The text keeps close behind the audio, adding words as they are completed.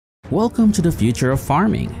Welcome to the future of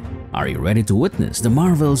farming. Are you ready to witness the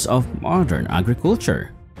marvels of modern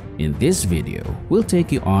agriculture? In this video, we'll take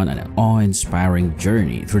you on an awe-inspiring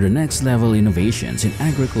journey through the next-level innovations in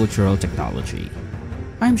agricultural technology.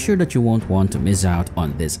 I'm sure that you won't want to miss out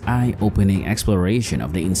on this eye-opening exploration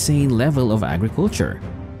of the insane level of agriculture.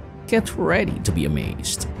 Get ready to be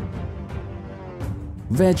amazed.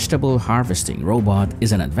 Vegetable Harvesting Robot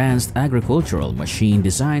is an advanced agricultural machine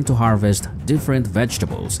designed to harvest different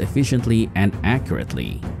vegetables efficiently and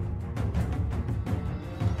accurately.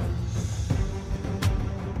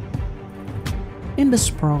 In the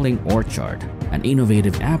sprawling orchard, an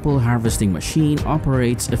innovative apple harvesting machine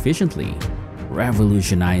operates efficiently,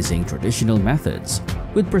 revolutionizing traditional methods.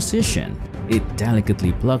 With precision, it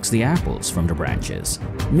delicately plucks the apples from the branches,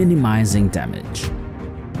 minimizing damage.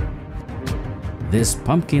 This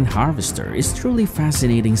pumpkin harvester is truly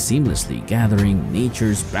fascinating, seamlessly gathering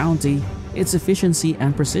nature's bounty, its efficiency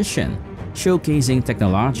and precision, showcasing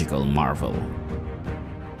technological marvel.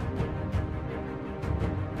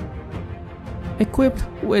 Equipped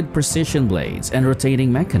with precision blades and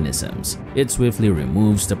rotating mechanisms, it swiftly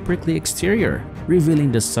removes the prickly exterior,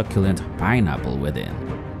 revealing the succulent pineapple within.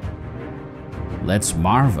 Let's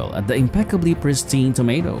marvel at the impeccably pristine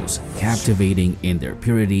tomatoes, captivating in their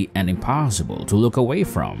purity and impossible to look away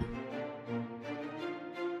from.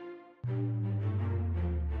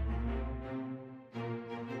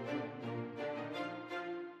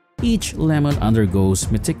 Each lemon undergoes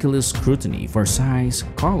meticulous scrutiny for size,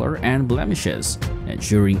 color, and blemishes,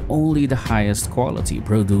 ensuring only the highest quality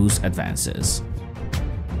produce advances.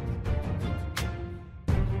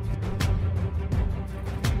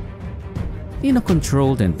 In a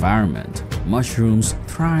controlled environment, mushrooms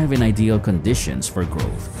thrive in ideal conditions for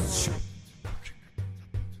growth.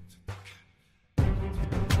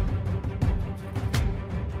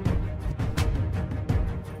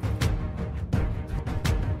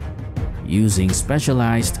 Using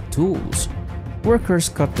specialized tools, workers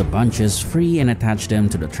cut the bunches free and attach them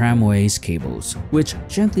to the tramway's cables, which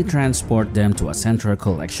gently transport them to a central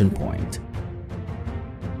collection point.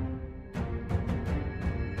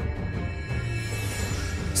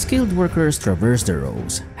 Skilled workers traverse the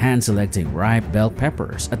rows, hand-selecting ripe bell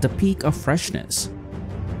peppers at the peak of freshness.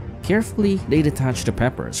 Carefully, they detach the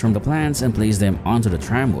peppers from the plants and place them onto the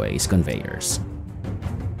tramway's conveyors.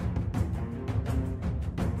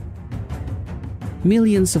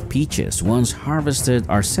 Millions of peaches once harvested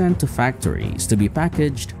are sent to factories to be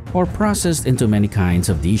packaged or processed into many kinds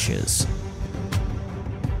of dishes.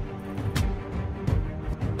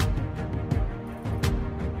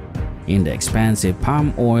 In the expansive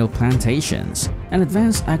palm oil plantations, an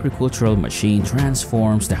advanced agricultural machine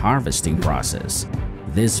transforms the harvesting process.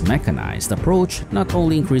 This mechanized approach not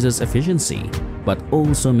only increases efficiency, but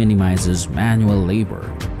also minimizes manual labor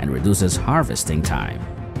and reduces harvesting time.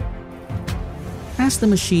 As the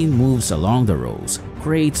machine moves along the rows,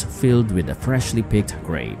 crates filled with the freshly picked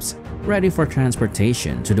grapes, ready for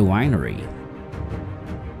transportation to the winery.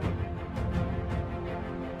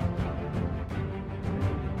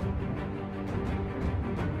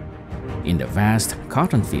 In the vast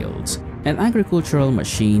cotton fields, an agricultural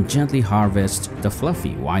machine gently harvests the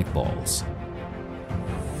fluffy white balls.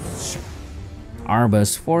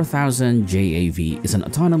 Arbus 4000 JAV is an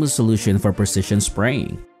autonomous solution for precision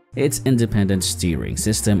spraying. Its independent steering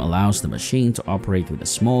system allows the machine to operate with a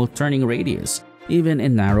small turning radius, even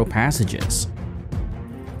in narrow passages.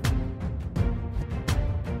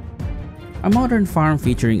 A modern farm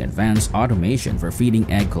featuring advanced automation for feeding,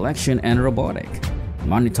 egg collection, and robotic.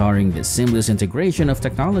 Monitoring this seamless integration of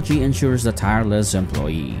technology ensures the tireless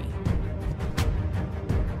employee.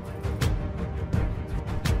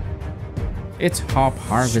 It's hop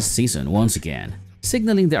harvest season once again,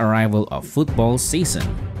 signaling the arrival of football season.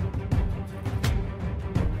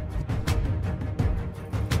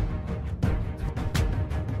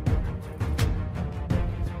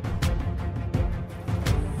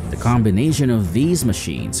 The combination of these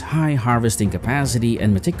machines' high harvesting capacity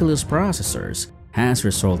and meticulous processors has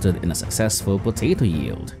resulted in a successful potato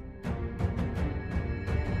yield.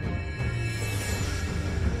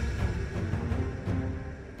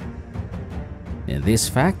 In this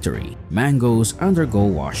factory, mangoes undergo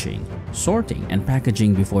washing, sorting, and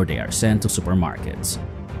packaging before they are sent to supermarkets.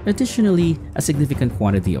 Additionally, a significant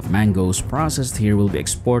quantity of mangoes processed here will be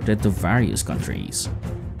exported to various countries.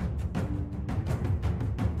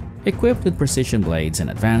 Equipped with precision blades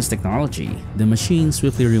and advanced technology, the machine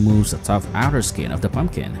swiftly removes the tough outer skin of the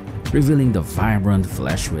pumpkin, revealing the vibrant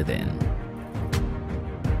flesh within.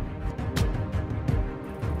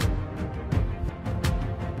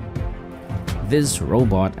 This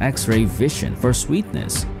robot X-ray vision for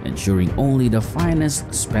sweetness, ensuring only the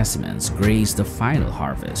finest specimens graze the final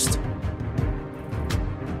harvest.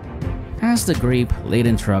 As the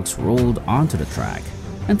grape-laden trucks rolled onto the track,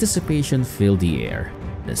 anticipation filled the air.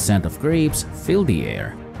 The scent of grapes filled the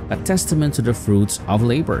air, a testament to the fruits of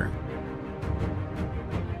labor.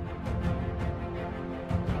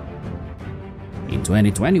 In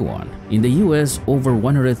 2021, in the US, over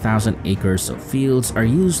 100,000 acres of fields are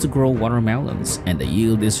used to grow watermelons, and the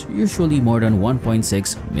yield is usually more than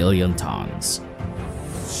 1.6 million tons.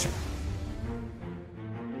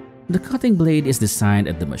 The cutting blade is designed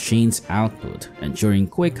at the machine's output, ensuring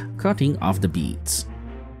quick cutting of the beads.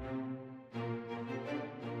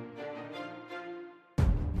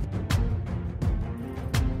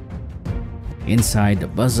 Inside the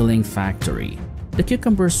bustling factory, the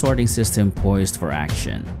cucumber sorting system poised for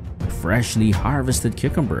action. Freshly harvested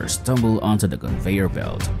cucumbers tumble onto the conveyor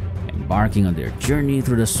belt, embarking on their journey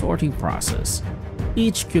through the sorting process.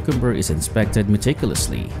 Each cucumber is inspected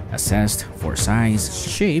meticulously, assessed for size,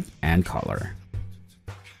 shape, and color.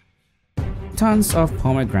 Tons of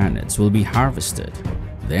pomegranates will be harvested.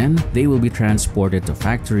 Then, they will be transported to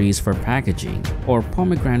factories for packaging or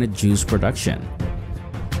pomegranate juice production.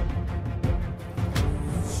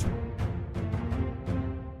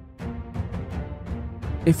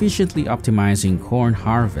 Efficiently optimizing corn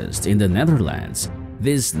harvest in the Netherlands,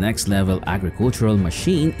 this next-level agricultural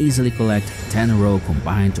machine easily collects 10 rows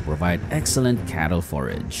combined to provide excellent cattle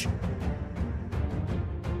forage.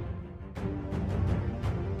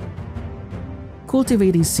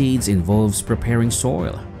 Cultivating seeds involves preparing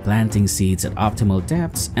soil, planting seeds at optimal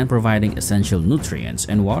depths, and providing essential nutrients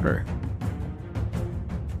and water.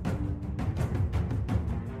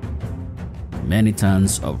 Many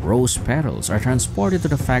tons of rose petals are transported to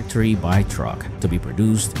the factory by truck to be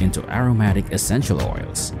produced into aromatic essential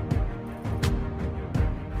oils.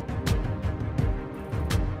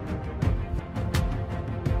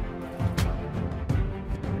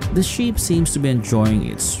 The sheep seems to be enjoying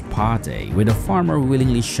its spa day, with the farmer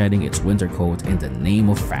willingly shedding its winter coat in the name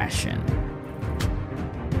of fashion.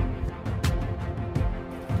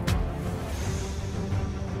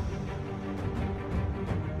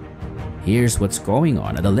 Here's what's going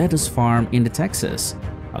on at a lettuce farm in Texas.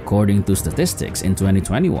 According to statistics in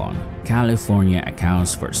 2021, California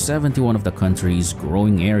accounts for 71% of the country's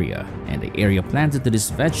growing area, and the area planted to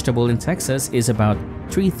this vegetable in Texas is about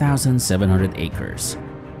 3,700 acres.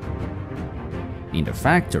 In the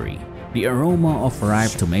factory, the aroma of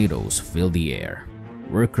ripe tomatoes filled the air.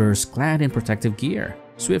 Workers clad in protective gear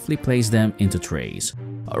swiftly placed them into trays,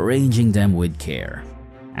 arranging them with care.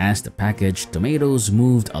 As the packaged tomatoes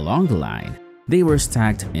moved along the line, they were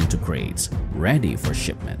stacked into crates, ready for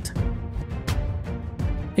shipment.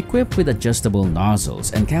 Equipped with adjustable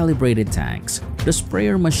nozzles and calibrated tanks, the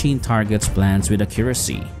sprayer machine targets plants with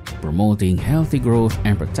accuracy, promoting healthy growth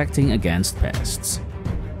and protecting against pests.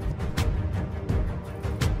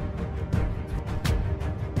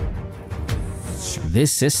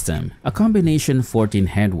 This system, a combination 14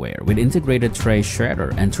 headwear with integrated tray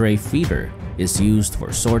shredder and tray feeder, is used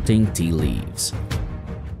for sorting tea leaves.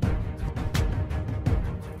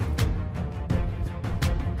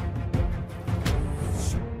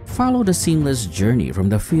 Follow the seamless journey from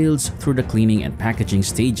the fields through the cleaning and packaging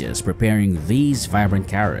stages, preparing these vibrant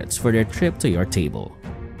carrots for their trip to your table.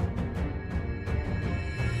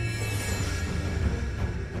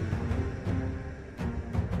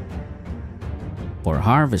 For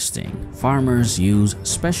harvesting, farmers use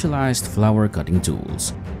specialized flower cutting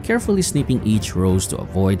tools, carefully snipping each rose to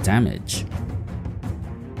avoid damage.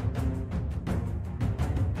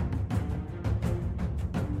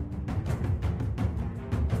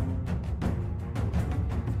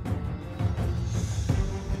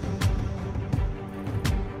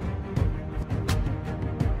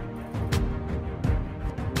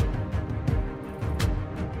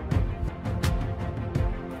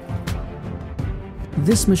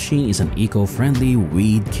 This machine is an eco-friendly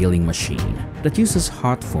weed-killing machine that uses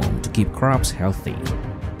hot foam to keep crops healthy.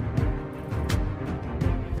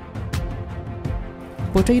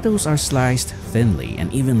 Potatoes are sliced thinly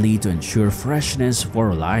and evenly to ensure freshness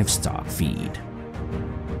for livestock feed.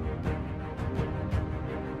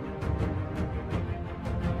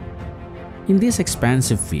 In this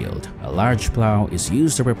expansive field, a large plow is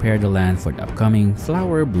used to prepare the land for the upcoming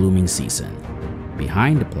flower blooming season.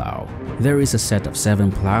 Behind the plow, there is a set of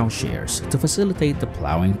 7 plowshares to facilitate the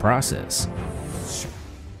plowing process.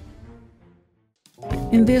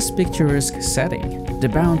 In this picturesque setting, the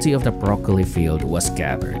bounty of the broccoli field was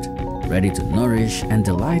gathered, ready to nourish and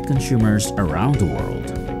delight consumers around the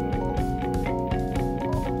world.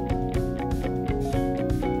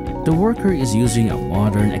 The worker is using a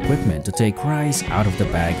modern equipment to take rice out of the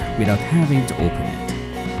bag without having to open it.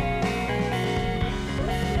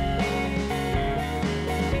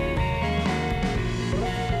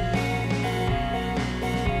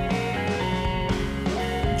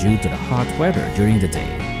 Due to the hot weather during the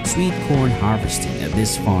day, sweet corn harvesting at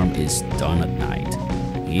this farm is done at night.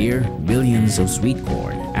 Here, billions of sweet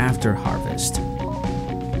corn after harvest.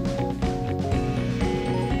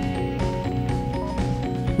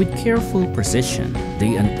 With careful precision,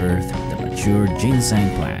 they unearth the mature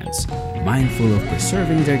ginseng plants, mindful of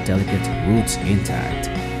preserving their delicate roots intact.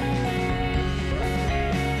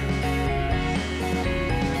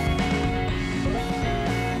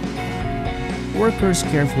 Workers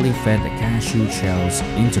carefully fed the cashew shells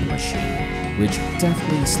into the machine, which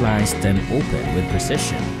deftly sliced them open with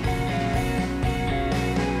precision.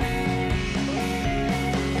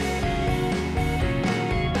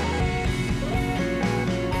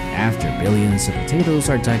 After billions of potatoes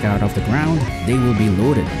are dug out of the ground, they will be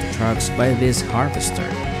loaded onto trucks by this harvester.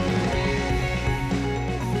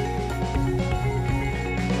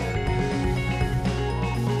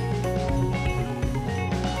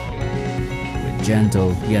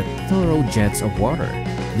 Gentle yet thorough jets of water,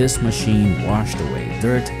 this machine washed away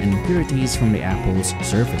dirt and impurities from the apple's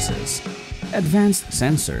surfaces. Advanced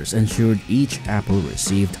sensors ensured each apple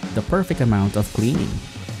received the perfect amount of cleaning.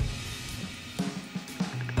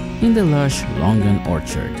 In the lush Longan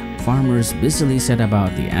orchard, farmers busily set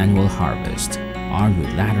about the annual harvest. Armed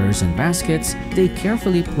with ladders and baskets, they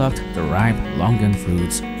carefully plucked the ripe Longan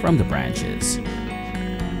fruits from the branches.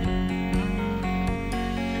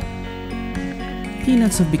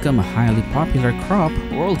 Peanuts have become a highly popular crop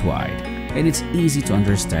worldwide, and it's easy to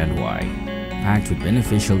understand why. Packed with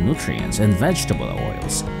beneficial nutrients and vegetable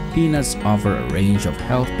oils, peanuts offer a range of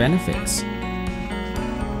health benefits.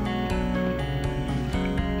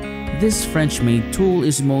 This French-made tool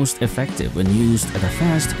is most effective when used at a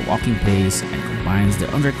fast walking pace and combines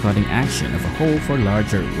the undercutting action of a hoe for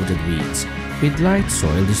larger rooted weeds with light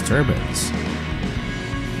soil disturbance.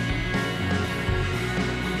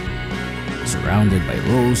 Surrounded by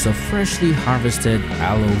rows of freshly harvested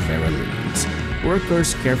aloe vera leaves,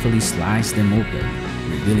 workers carefully slice them open,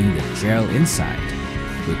 revealing the gel inside.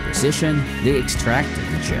 With precision, they extracted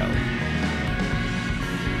the gel.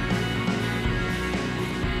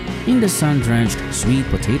 In the sun-drenched sweet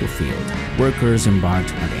potato field, workers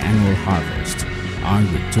embarked on the annual harvest.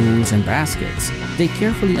 Armed with tools and baskets, they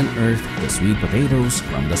carefully unearthed the sweet potatoes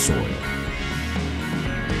from the soil.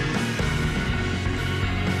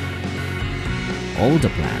 All the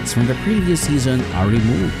plants from the previous season are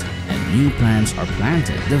removed, and new plants are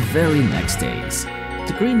planted the very next days.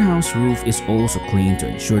 The greenhouse roof is also cleaned to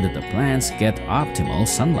ensure that the plants get optimal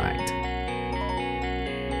sunlight.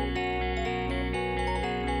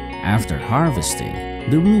 After harvesting,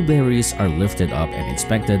 the blueberries are lifted up and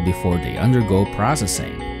inspected before they undergo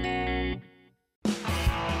processing.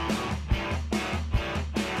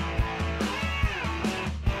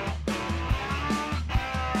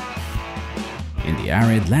 In the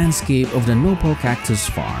arid landscape of the nopal cactus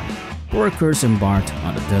farm, workers embarked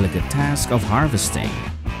on the delicate task of harvesting.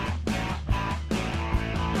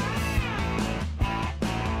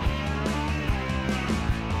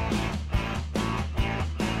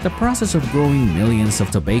 The process of growing millions of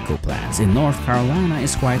tobacco plants in North Carolina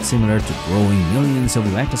is quite similar to growing millions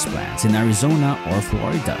of lettuce plants in Arizona or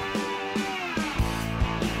Florida.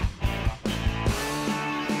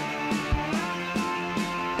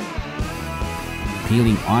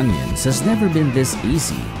 Peeling onions has never been this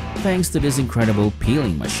easy, thanks to this incredible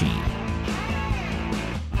peeling machine.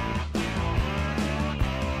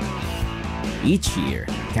 Each year,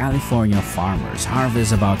 California farmers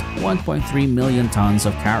harvest about 1.3 million tons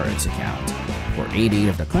of carrots, account for 88%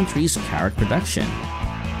 of the country's carrot production.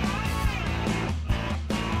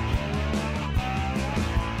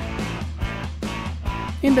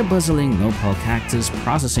 In the bustling nopal cactus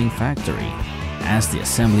processing factory, as the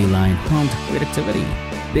assembly line hummed with activity,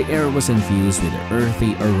 the air was infused with the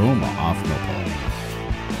earthy aroma of nopal.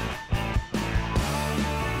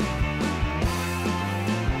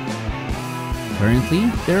 Currently,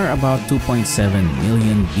 there are about 2.7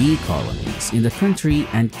 million bee colonies in the country,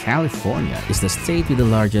 and California is the state with the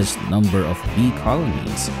largest number of bee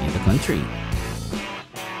colonies in the country.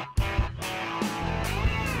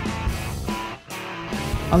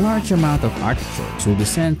 A large amount of artichokes will be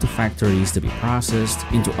sent to factories to be processed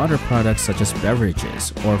into other products such as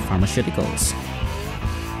beverages or pharmaceuticals.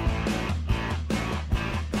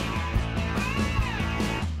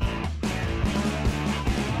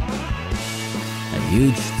 A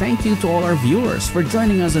huge thank you to all our viewers for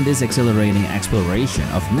joining us on this exhilarating exploration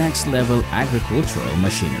of next-level agricultural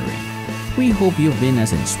machinery. We hope you've been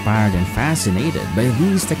as inspired and fascinated by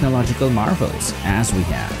these technological marvels as we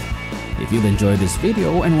have. If you've enjoyed this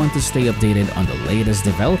video and want to stay updated on the latest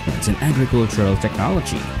developments in agricultural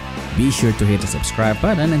technology, be sure to hit the subscribe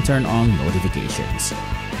button and turn on notifications.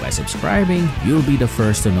 By subscribing, you'll be the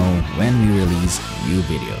first to know when we release new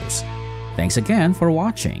videos. Thanks again for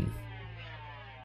watching.